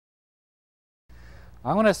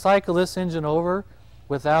I'm going to cycle this engine over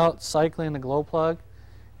without cycling the glow plug,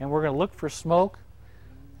 and we're going to look for smoke.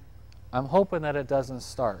 I'm hoping that it doesn't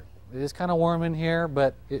start. It is kind of warm in here,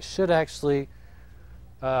 but it should actually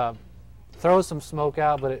throw some smoke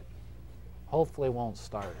out, but it hopefully won't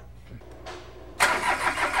start.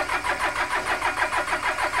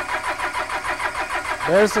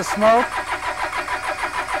 There's the smoke.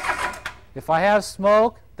 If I have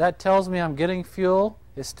smoke, that tells me I'm getting fuel.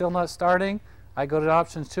 It's still not starting. I go to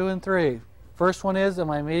options 2 and 3. First one is, am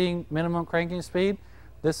I meeting minimum cranking speed?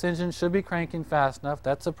 This engine should be cranking fast enough.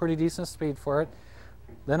 That's a pretty decent speed for it.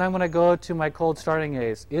 Then I'm going to go to my cold starting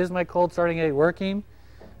aids. Is my cold starting aid working?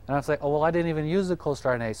 And I'm like, oh, well, I didn't even use the cold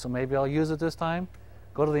starting aid, so maybe I'll use it this time.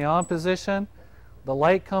 Go to the on position. The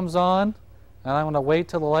light comes on, and I'm going to wait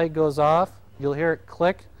till the light goes off. You'll hear it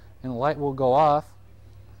click, and the light will go off.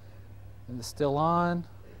 And it's still on.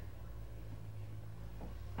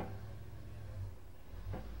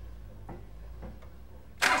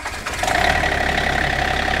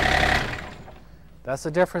 That's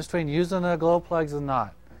the difference between using the glow plugs and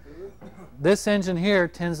not. This engine here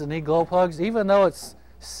tends to need glow plugs, even though it's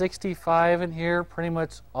 65 in here pretty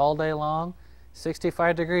much all day long.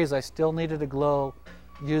 65 degrees, I still needed to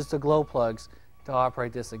use the glow plugs to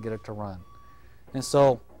operate this and get it to run. And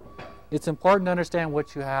so it's important to understand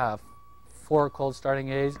what you have for a cold starting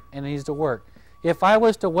aid, and it needs to work. If I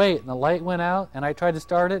was to wait and the light went out and I tried to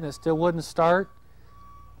start it and it still wouldn't start,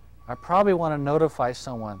 I probably want to notify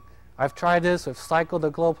someone. I've tried this, I've cycled the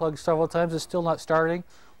glow plug several times, it's still not starting.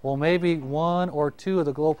 Well, maybe 1 or 2 of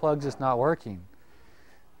the glow plugs is not working.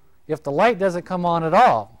 If the light doesn't come on at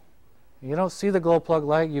all, you don't see the glow plug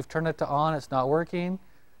light, you've turned it to on, it's not working,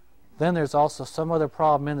 then there's also some other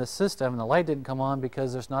problem in the system and the light didn't come on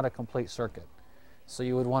because there's not a complete circuit. So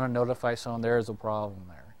you would want to notify someone there is a problem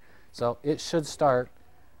there. So it should start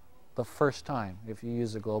the first time if you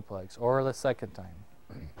use the glow plugs, or the second time.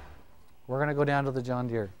 We're going to go down to the John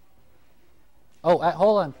Deere. Oh,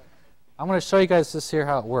 hold on. I'm going to show you guys this here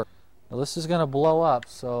how it works. Now this is going to blow up,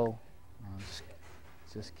 so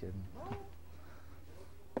just kidding.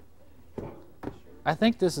 I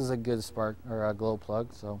think this is a good spark or a glow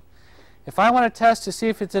plug. So if I want to test to see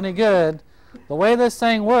if it's any good, the way this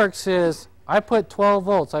thing works is I put 12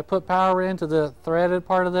 volts. I put power into the threaded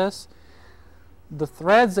part of this. The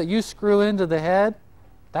threads that you screw into the head,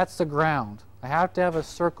 that's the ground. I have to have a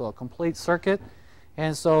circle, a complete circuit.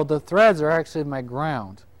 And so the threads are actually my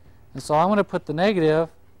ground. And so I'm going to put the negative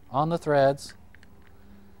on the threads,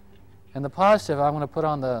 and the positive I'm going to put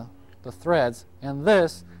on the threads. And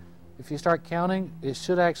this, if you start counting, it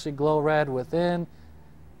should actually glow red within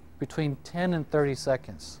between 10 and 30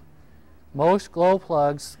 seconds. Most glow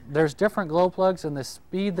plugs, there's different glow plugs, and the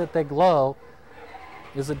speed that they glow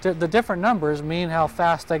is the different numbers mean how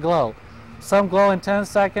fast they glow. Some glow in 10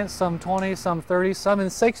 seconds, some 20, some 30, some in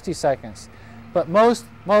 60 seconds. But most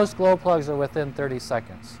glow plugs are within 30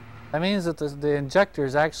 seconds. That means that the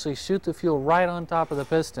injectors actually shoot the fuel right on top of the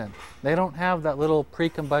piston. They don't have that little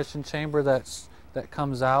pre-combustion chamber that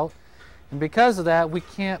comes out. And because of that, we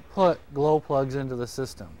can't put glow plugs into the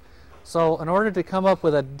system. So in order to come up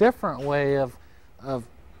with a different way of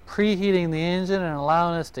preheating the engine and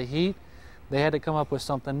allowing us to heat, they had to come up with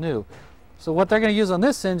something new. So what they're going to use on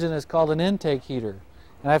this engine is called an intake heater.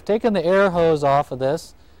 And I've taken the air hose off of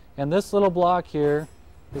this, and this little block here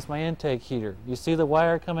is my intake heater. You see the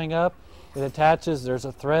wire coming up? It attaches, there's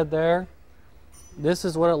a thread there. This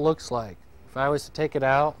is what it looks like. If I was to take it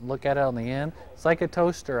out and look at it on the end, it's like a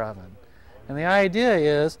toaster oven. And the idea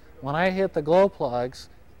is, when I hit the glow plugs,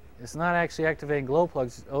 it's not actually activating glow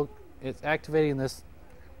plugs, it's activating this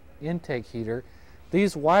intake heater.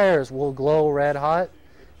 These wires will glow red hot,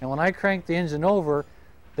 and when I crank the engine over,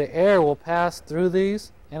 the air will pass through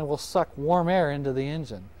these and it will suck warm air into the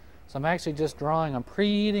engine. So I'm actually just I'm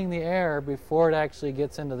preheating the air before it actually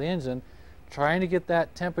gets into the engine, trying to get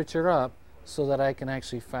that temperature up so that I can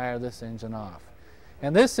actually fire this engine off.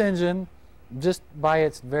 And this engine, just by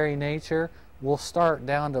its very nature, will start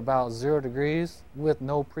down to about 0 degrees with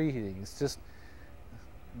no preheating. It's just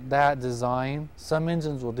that design. Some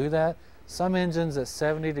engines will do that. Some engines at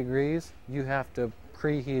 70 degrees, you have to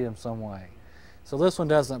preheat them some way. So this one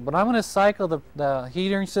doesn't. But I'm going to cycle the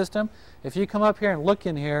heating system. If you come up here and look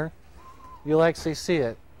in here, you'll actually see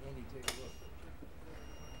it. Andy, take a look.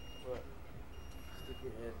 What? Stick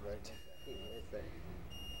your head right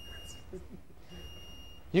there.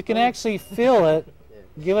 You can actually feel it.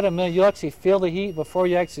 Give it a minute. You'll actually feel the heat before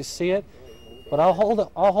you actually see it. But I'll hold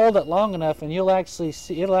it long enough, and you'll actually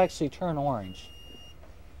see it'll actually turn orange.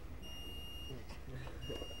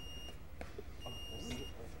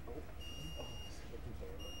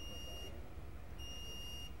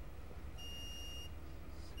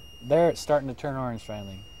 There it's starting to turn orange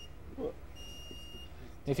finally.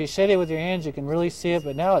 If you shade it with your hands, you can really see it,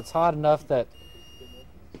 but now it's hot enough that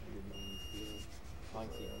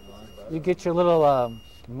you get your little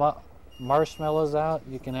marshmallows out.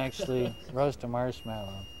 You can actually roast a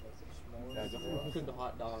marshmallow. Cook a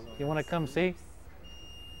hot dog. You want to come see?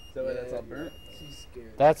 So that's all burnt?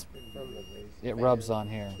 That's, it rubs on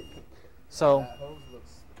here. So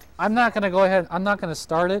I'm not going to go ahead, I'm not going to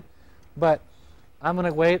start it, but I'm going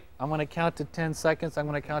to wait. I'm going to count to 10 seconds. I'm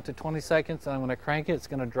going to count to 20 seconds, and I'm going to crank it. It's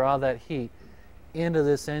going to draw that heat into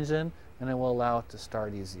this engine, and it will allow it to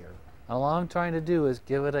start easier. All I'm trying to do is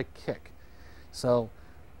give it a kick. So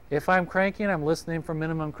if I'm cranking, I'm listening for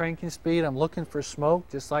minimum cranking speed. I'm looking for smoke,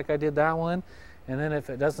 just like I did that one. And then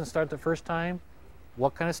if it doesn't start the first time,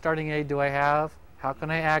 what kind of starting aid do I have? How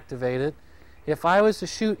can I activate it? If I was to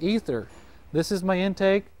shoot ether, this is my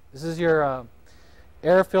intake. This is your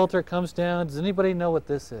air filter, comes down. Does anybody know what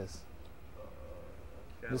this is?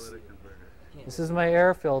 Catalytic converter. This is my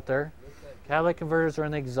air filter. Catalytic converters are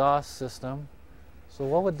in the exhaust system. So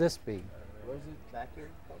what would this be? Where's it back here?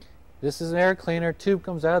 This is an air cleaner. Tube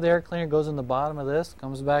comes out of the air cleaner, goes in the bottom of this,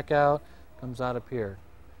 comes back out, comes out up here.